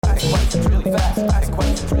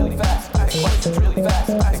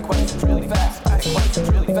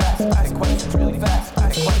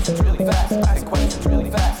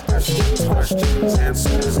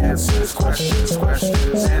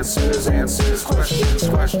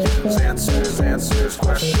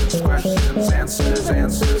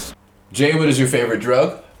Jay, what is your favorite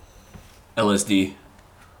drug? LSD.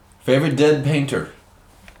 Favorite dead painter?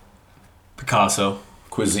 Picasso.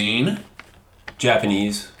 Cuisine?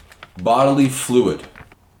 Japanese. Bodily fluid?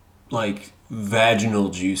 Like vaginal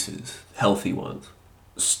juices. Healthy ones.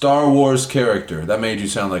 Star Wars character. That made you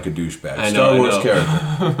sound like a douchebag. I know, Star Wars I know.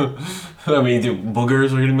 character. I mean, the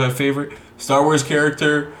boogers are getting my favorite. Star Wars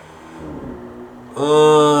character.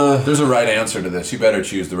 There's a right answer to this. You better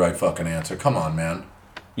choose the right fucking answer. Come on, man.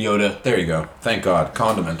 Yoda. There you go. Thank God.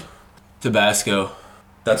 Condiment. Tabasco.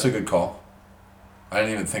 That's a good call. I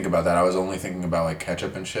didn't even think about that. I was only thinking about like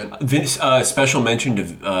ketchup and shit. Special mention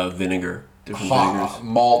to vinegar. Different vinegars.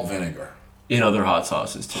 Malt vinegar. In other hot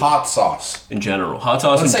sauces too. Hot sauce. In general. Hot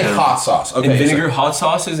sauce Let's in say general. hot sauce. Okay. And vinegar, hot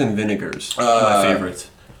sauces and vinegars are my favorites.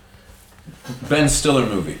 Ben Stiller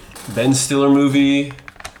movie. Ben Stiller movie.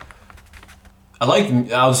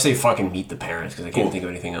 I'll just say fucking Meet the Parents because I can't think of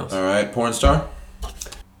anything else. All right. Porn star?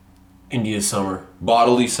 India's Summer.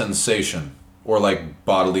 Bodily sensation. Or like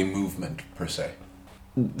bodily movement per se.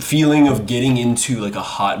 Feeling of getting into like a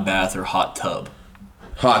hot bath or hot tub.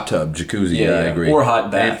 Hot tub, jacuzzi, yeah, I agree. Or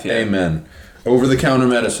hot bath, yeah. Amen. Over-the-counter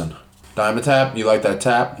medicine. Dimetap, you like that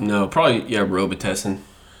tap? No, probably, Robitussin.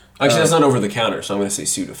 Actually, that's not over the counter, so I'm going to say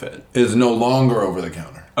Sudafed. Is no longer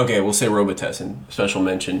over-the-counter. Okay, we'll say Robitussin. Special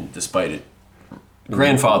mention, despite it.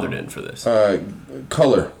 Grandfathered in for this.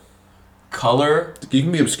 Color. Color? You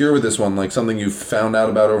can be obscure with this one, like something you've found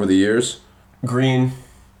out about over the years. Green.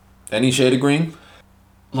 Any shade of green?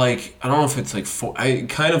 Like, I don't know if it's like... I'm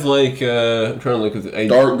trying to look at the...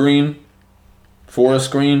 Dark green? Forest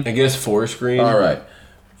green? I guess forest green. All right.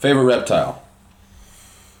 Favorite reptile?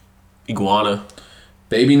 Iguana.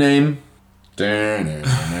 Baby name? Jose.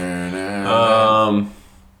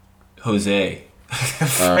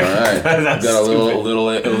 All right. That's got a stupid. little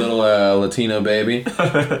Latino baby.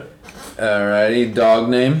 All righty. Dog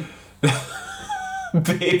name?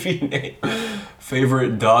 Baby name.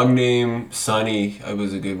 Favorite dog name? Sunny. That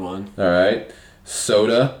was a good one. All right.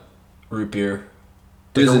 Soda? Root beer.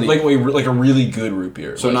 Disney. Like a really good root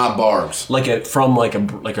beer. So not Barb's. Like a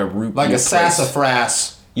root Like beer a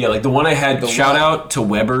sassafras. Yeah, like the one I had. Shout out to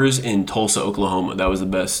Weber's in Tulsa, Oklahoma. That was the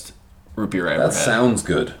best root beer I ever had. That sounds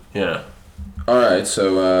good. Yeah. All right,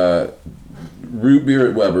 so root beer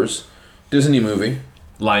at Weber's, Disney movie,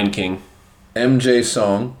 Lion King. MJ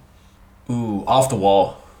song. Ooh, Off the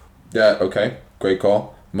Wall. Yeah, okay, great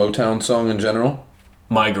call. Motown song in general.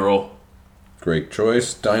 My Girl. Great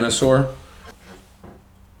choice. Dinosaur.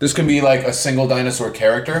 This can be like a single dinosaur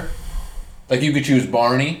character. Like you could choose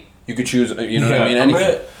Barney. You could choose, you know what I mean?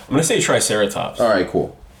 Anything. I'm gonna say Triceratops. All right,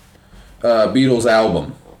 cool. Beatles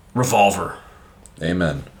album. Revolver.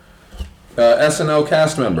 Amen. SNL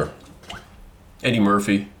cast member. Eddie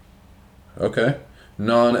Murphy. Okay.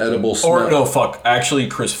 Non-edible smell. Or no, fuck. Actually,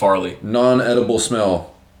 Chris Farley. Non-edible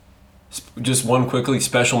smell. Just one quickly.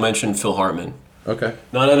 Special mention. Phil Hartman. Okay.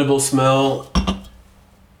 Non-edible smell.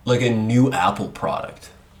 Like a new Apple product.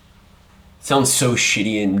 Sounds so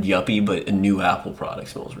shitty and yuppie, but a new Apple product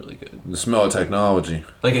smells really good. The smell of technology.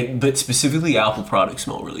 But specifically, Apple products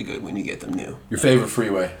smell really good when you get them new. Your favorite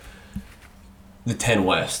freeway? The 10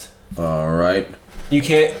 West. All right. You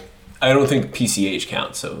can't. I don't think PCH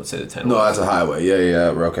counts, so let's say the 10 No, West. that's a highway. Yeah.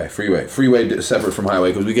 Okay. Freeway separate from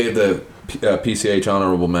highway because we gave the PCH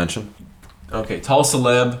honorable mention. Okay, tall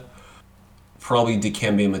celeb. Probably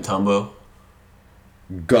Dikembe Mutombo.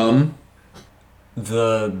 Gum.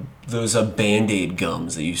 Those Band-Aid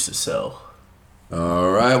gums they used to sell.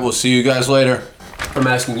 All right. We'll see you guys later. I'm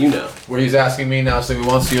asking you now. Well, he's asking me now, so we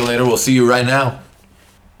won't see you later. We'll see you right now.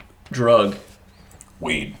 Drug.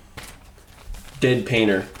 Weed. Dead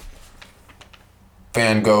painter.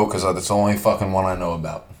 Van Gogh, because that's the only fucking one I know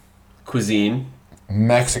about. Cuisine.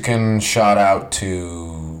 Mexican shout out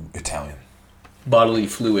to Italian. Bodily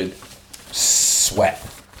fluid. Sweat.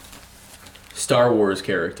 Star Wars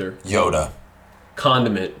character. Yoda.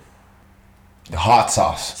 Condiment. Hot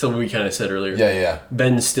sauce. Something we kind of said earlier. Yeah.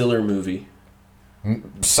 Ben Stiller movie.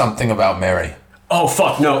 Something about Mary. Oh,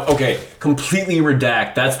 fuck, no. Okay, completely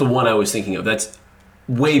redact. That's the one I was thinking of. That's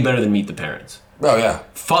way better than Meet the Parents. Oh, yeah.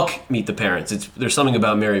 Fuck Meet the Parents. There's something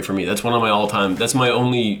about Mary for me. That's one of my all-time... That's my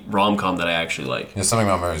only rom-com that I actually like. Yeah, something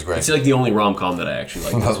about Mary's great. It's like the only rom-com that I actually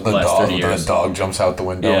like. That's the last 30 years. The dog jumps out the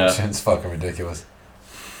window. Yeah. It's fucking ridiculous.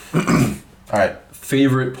 All right.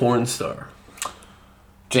 Favorite porn star?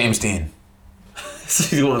 James Dean.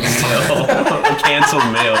 He's one male.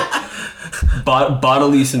 Canceled male.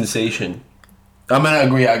 Bodily sensation. I'm gonna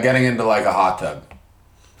agree. I'm getting into like a hot tub.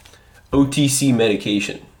 OTC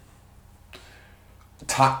medication.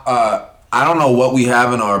 I don't know what we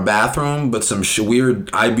have in our bathroom, but some weird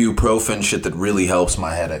ibuprofen shit that really helps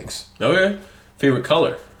my headaches. Okay. Favorite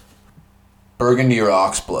color? Burgundy or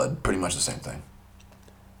oxblood, pretty much the same thing.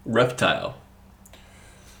 Reptile.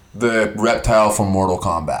 The reptile from Mortal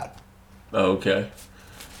Kombat. Oh, okay.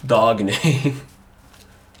 Dog name.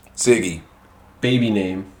 Ziggy. Baby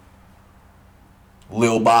name.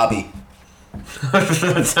 Lil Bobby.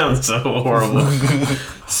 That sounds so horrible.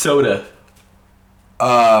 Soda.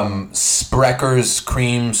 Sprecher's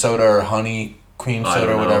cream soda or honey cream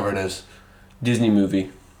soda or whatever it is. Disney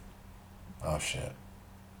movie. Oh shit.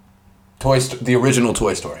 The original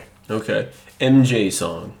Toy Story. Okay. MJ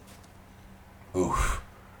song. Oof.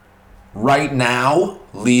 Right Now,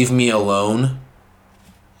 Leave Me Alone.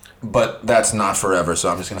 But that's not forever, so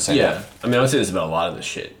I'm just gonna say that. I mean, I would say this about a lot of this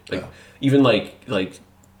shit. Like, even like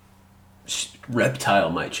Reptile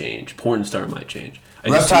might change. Porn star might change.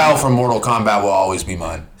 Reptile from Mortal Kombat will always be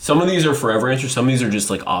mine. Some of these are forever answers. Some of these are just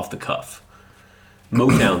like off the cuff.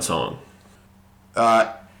 Motown song.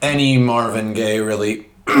 Any Marvin Gaye, really.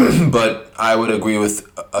 But I would agree with,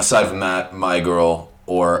 aside from that, My Girl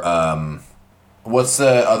or what's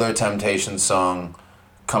the other Temptations song?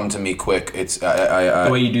 Come to Me Quick. It's The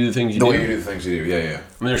Way You Do the Things You Do. The Way You Do the Things You Do. Yeah.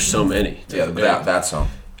 I mean, there's so many. Yeah, that song.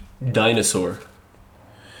 Dinosaur.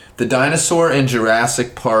 The dinosaur in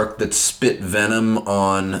Jurassic Park that spit venom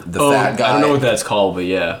on the fat guy. I don't know what that's called, but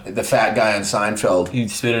yeah. The fat guy in Seinfeld. He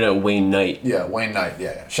spit it at Wayne Knight. Yeah, Wayne Knight.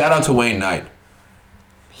 Yeah. Shout out to Wayne Knight.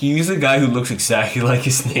 He's the guy who looks exactly like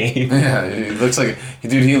his name. Yeah, he looks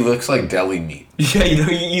like deli meat. Yeah,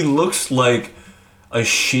 he looks like a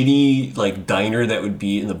shitty like diner that would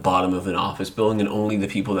be in the bottom of an office building, and only the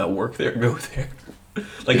people that work there go there.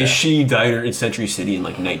 Like a shitty diner in Century City in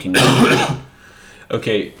like 1990.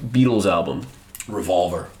 Okay, Beatles album.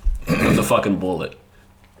 Revolver. With a fucking bullet.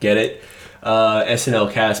 Get it?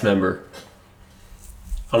 SNL cast member.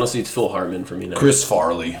 Honestly, it's Phil Hartman for me now. Chris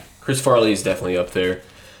Farley. Chris Farley is definitely up there.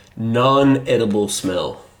 Non-edible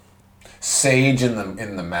smell. Sage in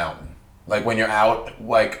the mountain. Like when you're out,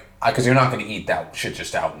 like, because you're not going to eat that shit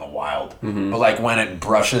just out in the wild. Mm-hmm. But like when it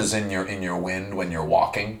brushes in your wind when you're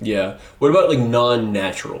walking. Yeah. What about like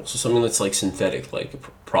non-natural? So something that's like synthetic, like a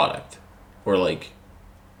product, or like.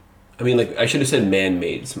 I mean, like, I should have said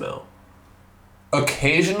man-made smell.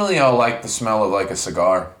 Occasionally, I'll like the smell of, like, a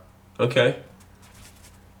cigar. Okay.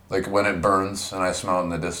 Like, when it burns and I smell it in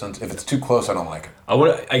the distance. If it's too close, I don't like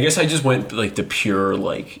it. I guess I just went, like, the pure,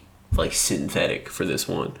 like synthetic for this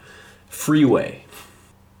one. Freeway.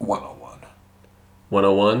 101.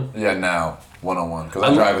 101? Yeah, now. 101. Because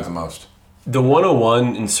I drive it the most. The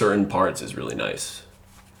 101 in certain parts is really nice.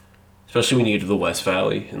 Especially when you get to the West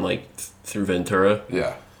Valley and, like, through Ventura.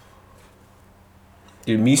 Yeah.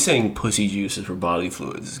 Dude, me saying pussy juices for bodily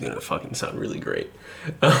fluids is gonna fucking sound really great.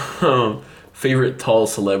 Favorite tall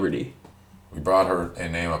celebrity? We brought her a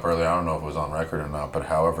name up earlier. I don't know if it was on record or not, but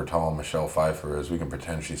however tall Michelle Pfeiffer is, we can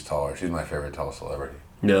pretend she's taller. She's my favorite tall celebrity.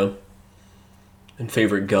 No. And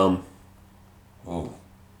favorite gum? Ooh.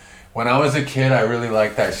 When I was a kid, I really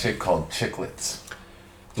liked that shit called Chiclets.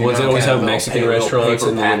 The ones that always have Mexican restaurants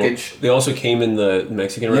and they also came in the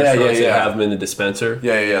Mexican restaurants. They have them in the dispenser.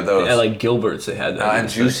 Yeah, those. And like Gilbert's, they had that. And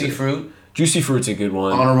Juicy Fruit. Juicy Fruit's a good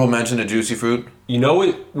one. Honorable mention to Juicy Fruit. You know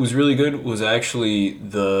what was really good was actually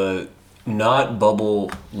the not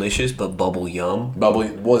Bubble-licious, but Bubble Yum.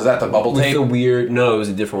 Was that the bubble tape? With the weird. No, it was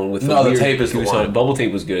a different one. With the weird, the tape is the one. Bubble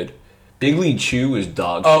tape was good. Big League Chew is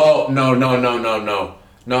dog. No.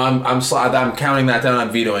 No, I'm counting that down.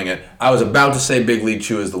 I'm vetoing it. I was about to say Big League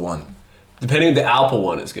Chew is the one. Depending, the apple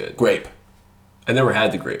one is good. Grape. I never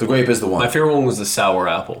had the grape. The grape is the one. My favorite one was the sour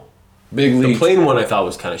apple. Big League. The plain one I thought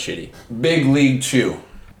was kind of shitty. Big League Chew.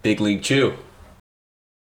 Big League Chew.